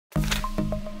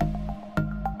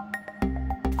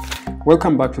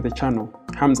Welcome back to the channel.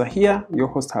 Hamza here, your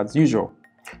host as usual.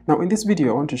 Now in this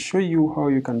video I want to show you how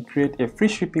you can create a free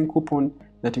shipping coupon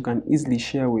that you can easily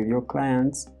share with your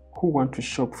clients who want to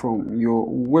shop from your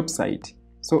website.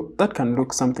 So that can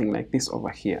look something like this over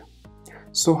here.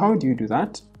 So how do you do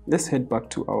that? Let's head back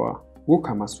to our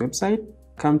WooCommerce website.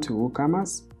 Come to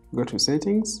WooCommerce, go to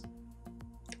settings,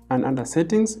 and under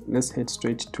settings let's head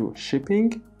straight to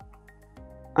shipping.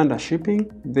 Under shipping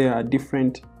there are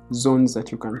different zones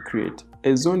that you can create.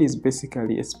 A zone is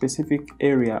basically a specific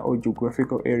area or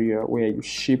geographical area where you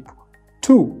ship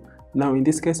to. Now in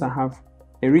this case I have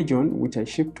a region which I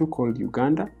ship to called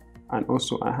Uganda, and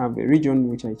also I have a region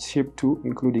which I ship to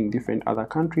including different other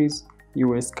countries,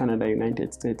 US, Canada,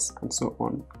 United States, and so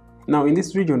on. Now in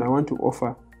this region I want to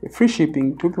offer a free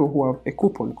shipping to people who have a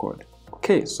coupon code.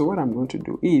 Okay, so what I'm going to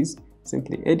do is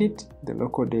simply edit the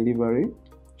local delivery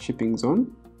shipping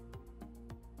zone.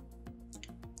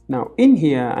 Now in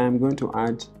here I am going to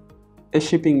add a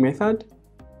shipping method.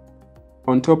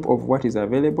 On top of what is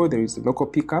available there is a local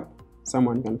pickup.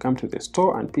 Someone can come to the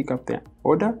store and pick up their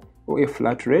order, or a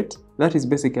flat rate. That is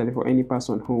basically for any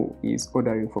person who is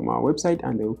ordering from our website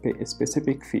and they will pay a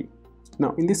specific fee.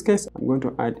 Now in this case I'm going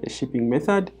to add a shipping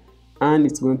method and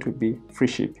it's going to be free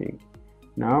shipping.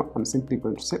 Now I'm simply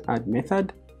going to say add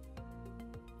method,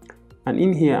 and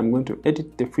in here I'm going to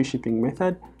edit the free shipping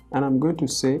method and I'm going to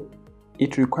say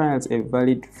it requires a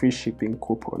valid free shipping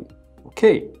coupon.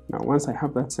 Okay, now once I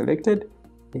have that selected,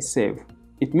 I save.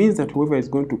 It means that whoever is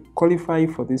going to qualify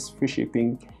for this free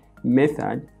shipping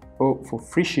method or for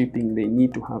free shipping, they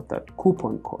need to have that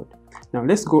coupon code. Now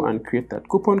let's go and create that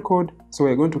coupon code. So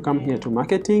we're going to come here to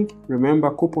marketing. Remember,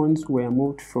 coupons were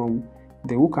moved from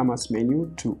the WooCommerce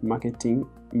menu to marketing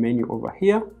menu over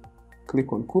here.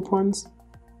 Click on coupons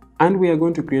and we are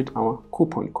going to create our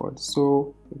coupon code.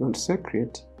 So we're going to say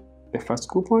create the first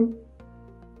coupon.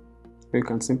 You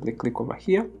can simply click over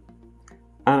here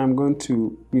and I'm going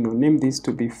to name this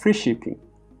to be free shipping.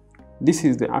 This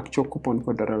is the actual coupon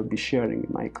code that I'll be sharing with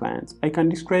my clients. I can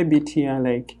describe it here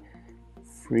like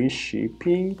free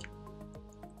shipping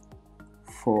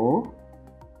for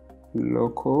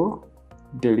local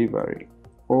delivery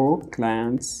or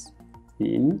clients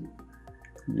in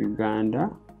Uganda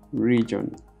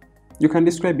region. You can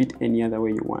describe it any other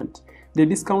way you want. The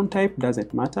discount type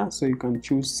doesn't matter, so you can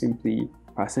choose simply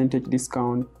percentage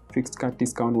discount, fixed cut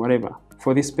discount, whatever.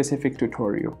 For this specific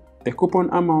tutorial, the coupon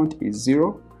amount is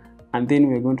 0, and then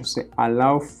we're going to say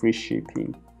allow free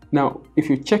shipping. Now if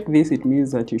you check this, it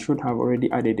means that you should have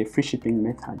already added a free shipping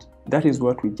method. That is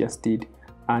what we just did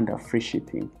under free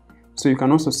shipping. So you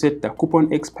can also set the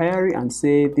coupon expiry and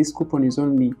say this coupon is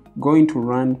only going to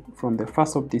run from the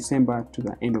 1st of December to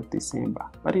the end of December.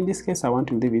 But in this case I want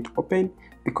to leave it open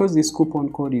because this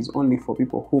coupon code is only for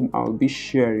people whom I'll be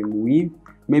sharing with,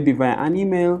 maybe via an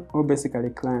email, or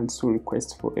basically clients who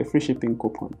request for a free shipping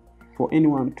coupon. For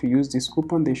anyone to use this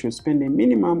coupon, they should spend a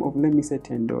minimum of, let me say,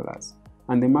 $10,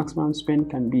 and the maximum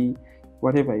spend can be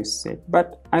whatever you set.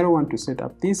 But I don't want to set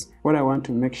up this. What I want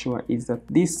to make sure is that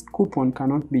this coupon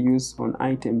cannot be used on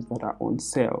items that are on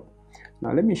sale.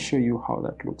 Now let me show you how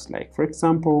that looks like. For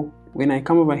example, when I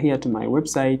come over here to my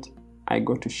website, I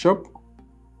go to shop,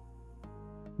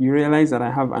 you realize that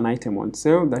I have an item on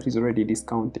sale that is already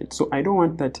discounted. So I don't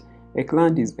want that a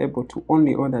client is able to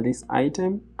only order this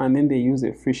item and then they use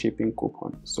a free shipping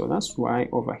coupon. So that's why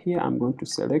over here I'm going to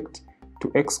select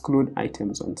to exclude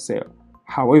items on sale.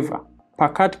 However, per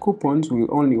cart coupons will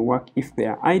only work if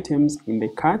there are items in the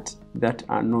cart that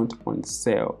are not on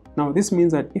sale. Now this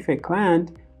means that if a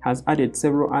client has added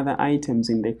several other items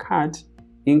in the cart,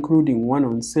 including one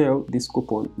on sale, this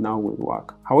coupon now will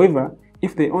work. However,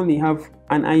 if they only have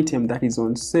an item that is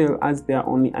on sale as their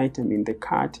only item in the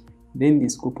cart, then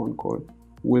this coupon code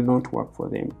will not work for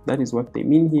them. That is what they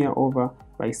mean here over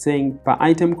by saying per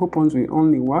item coupons will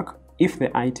only work if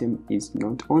the item is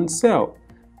not on sale.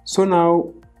 So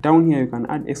now down here you can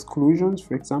add exclusions.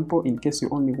 For example, in case you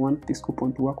only want this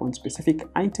coupon to work on specific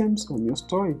items on your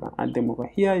store, you can add them over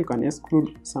here. You can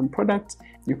exclude some products.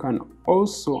 You can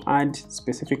also add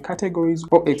specific categories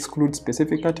or exclude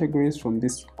specific categories from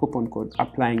this coupon code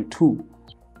applying to.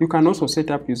 You can also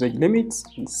set up usage limits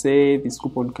and say this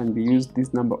coupon can be used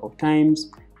this number of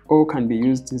times or can be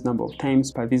used this number of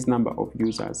times per this number of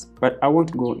users. But I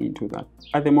won't go into that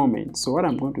at the moment. So what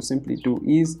I'm going to simply do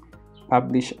is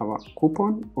publish our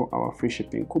coupon or our free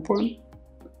shipping coupon,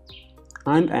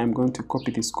 and I am going to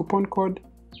copy this coupon code.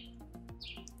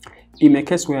 In a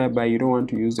case whereby you don't want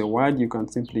to use a word, you can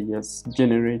simply just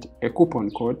generate a coupon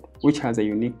code which has a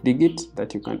unique digit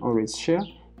that you can always share.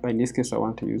 But in this case I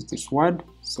want to use this word,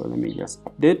 so let me just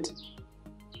update.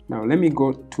 Now let me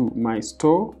go to my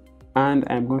store and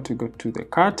I'm going to go to the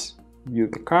cart, view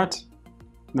the cart.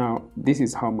 Now this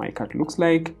is how my cart looks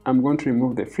like. I'm going to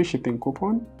remove the free shipping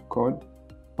coupon code.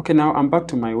 Okay, now I'm back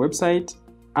to my website,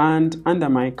 and under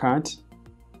my cart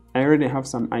I already have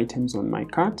some items on my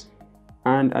cart,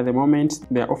 and at the moment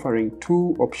they're offering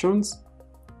two options,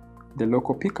 the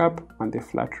local pickup and the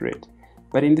flat rate.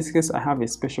 But in this case I have a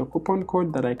special coupon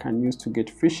code that I can use to get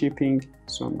free shipping,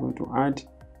 so I'm going to add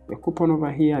the coupon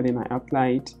over here, then I apply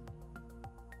it,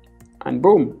 and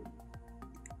boom,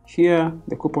 here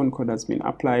the coupon code has been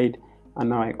applied, and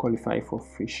now I qualify for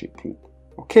free shipping.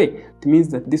 Okay, it means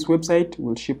that this website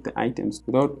will ship the items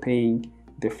without paying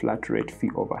the flat rate fee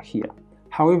over here.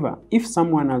 However, if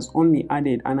someone has only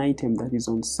added an item that is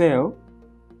on sale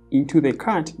into the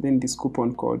cart, then this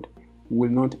coupon code will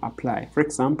not apply. For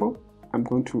example, I'm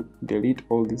going to delete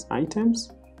all these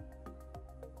items.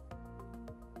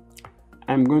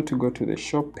 I'm going to go to the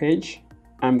shop page.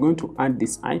 I'm going to add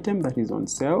this item that is on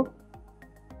sale.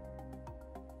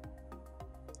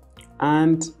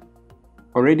 And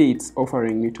already it's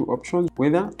offering me two options,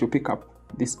 whether to pick up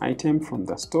this item from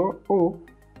the store or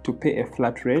to pay a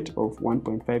flat rate of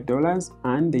 $1.5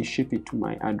 and they ship it to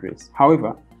my address.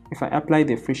 However, if I apply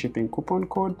the free shipping coupon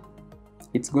code,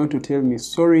 it's going to tell me,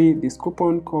 sorry, this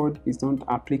coupon code is not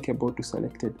applicable to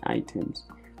selected items.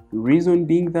 The reason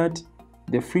being that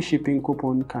the free shipping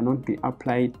coupon cannot be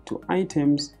applied to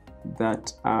items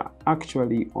that are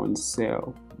actually on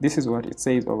sale. This is what it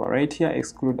says over right here,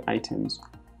 exclude items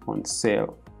on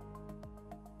sale.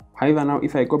 However, now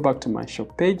if I go back to my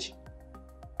shop page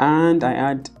and I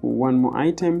add one more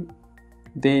item,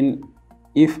 then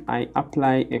if I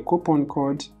apply a coupon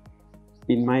code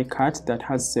in my cart that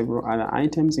has several other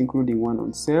items including one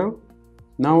on sale,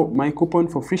 now my coupon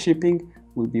for free shipping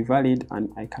will be valid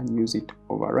and I can use it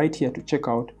over right here to check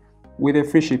out with a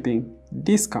free shipping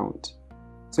discount.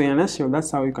 So in a nutshell,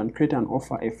 that's how you can create and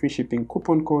offer a free shipping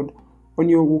coupon code on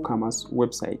your WooCommerce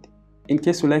website. In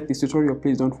case you like this tutorial,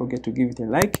 please don't forget to give it a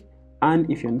like, and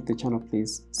if you're new to the channel,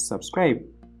 please subscribe.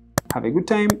 Have a good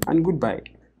time and goodbye.